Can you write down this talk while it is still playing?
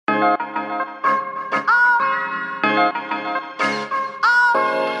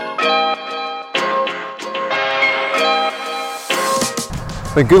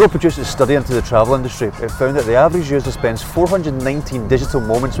When Google produced its study into the travel industry, it found that the average user spends 419 digital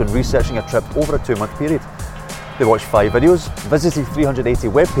moments when researching a trip over a 2-month period. They watched 5 videos, visited 380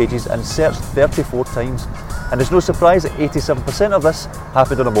 web pages and searched 34 times. And it's no surprise that 87% of this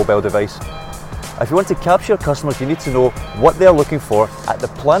happened on a mobile device. If you want to capture customers, you need to know what they're looking for at the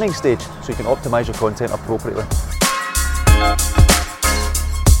planning stage so you can optimise your content appropriately.